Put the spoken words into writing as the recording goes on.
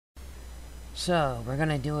So, we're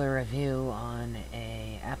gonna do a review on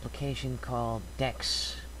a application called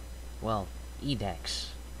Dex. Well, edex.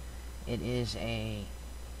 It is a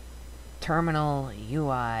terminal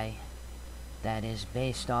UI that is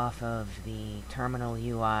based off of the terminal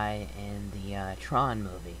UI in the Tron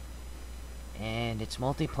movie. And it's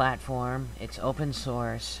multi-platform, it's open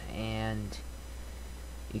source, and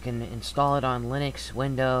you can install it on Linux,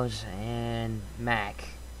 Windows, and Mac.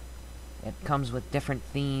 It comes with different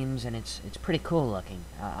themes, and it's pretty cool looking.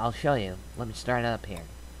 I'll show you. Let me start it up here.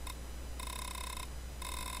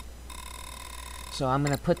 So I'm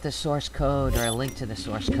going to put the source code, or a link to the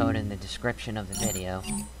source code, in the description of the video.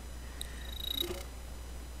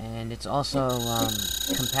 And it's also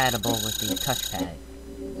compatible with the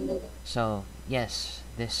touchpad. So, yes,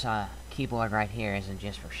 this keyboard right here isn't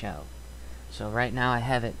just for show. So right now I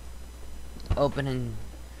have it open, and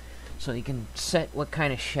so you can set what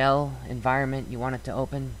kind of shell environment you want it to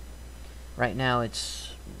open. Right now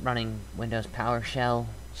it's running Windows PowerShell,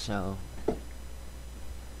 so I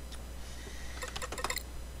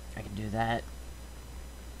can do that.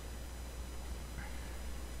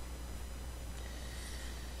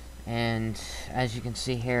 And as you can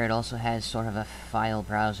see here, it also has sort of a file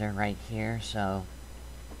browser right here, so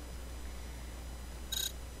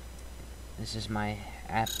this is my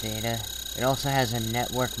app data. It also has a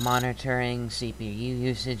network monitoring, CPU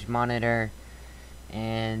usage monitor,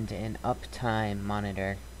 and an uptime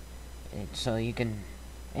monitor. So you can,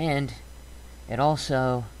 and it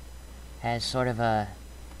also has sort of a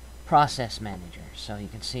process manager, so you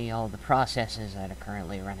can see all the processes that are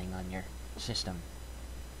currently running on your system.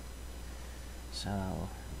 So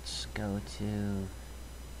let's go to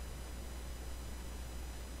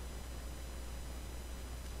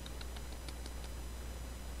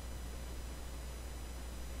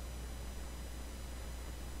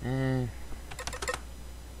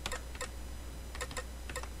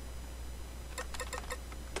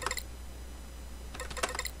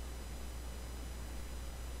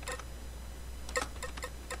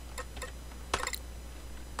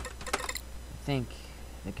I think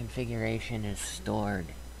the configuration is stored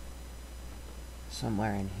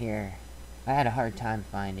somewhere in here. I had a hard time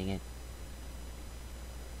finding it.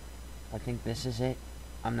 I think this is it.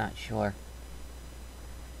 I'm not sure.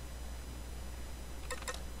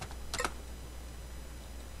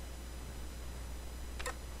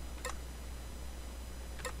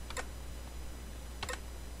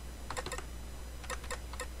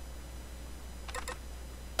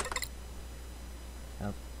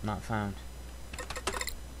 Oh, not found.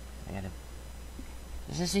 I gotta...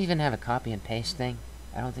 Does this even have a copy and paste thing?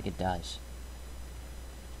 I don't think it does.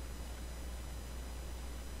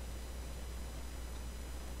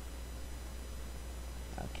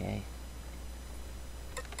 Okay.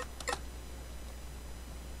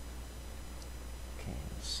 Okay,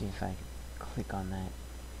 let's see if I can click on that.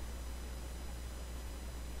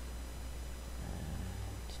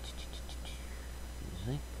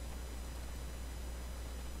 Music.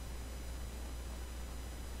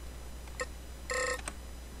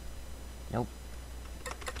 Nope.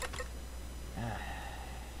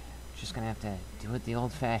 Just gonna have to do it the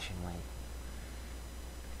old-fashioned way.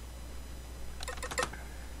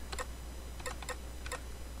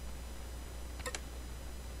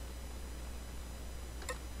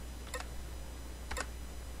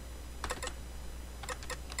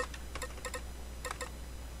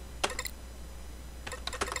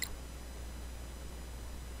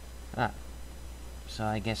 Ah. So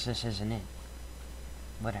I guess this isn't it.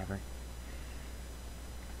 Whatever.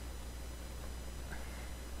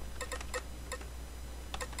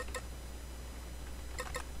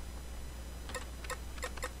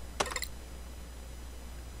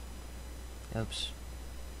 Oops.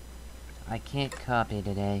 I can't copy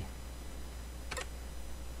today.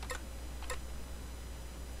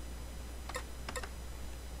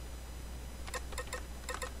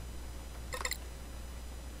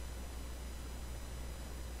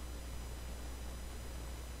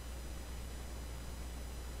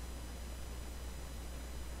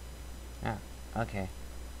 Ah, okay.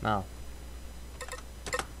 Well.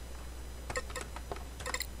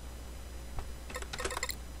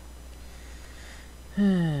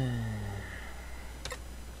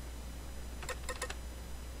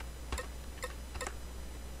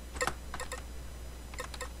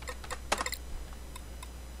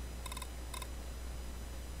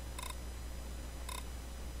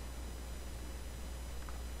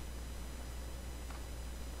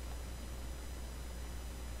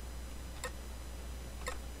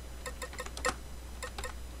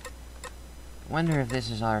 Wonder if this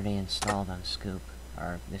is already installed on Scoop,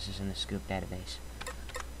 or if this is in the Scoop database.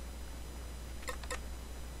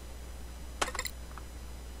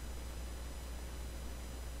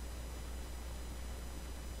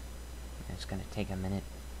 gonna take a minute.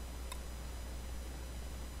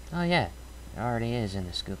 Oh yeah, it already is in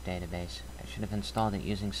the Scoop database. I should have installed it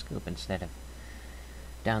using Scoop instead of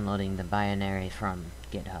downloading the binary from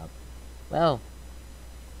GitHub. Well,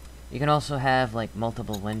 you can also have like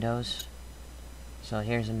multiple windows. So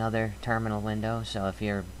here's another terminal window. So if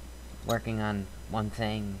you're working on one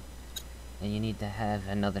thing and you need to have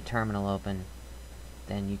another terminal open,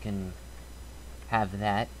 then you can have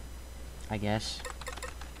that, I guess.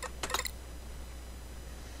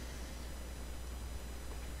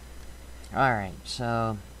 Alright,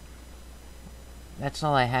 so that's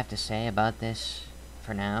all I have to say about this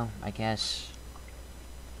for now, I guess.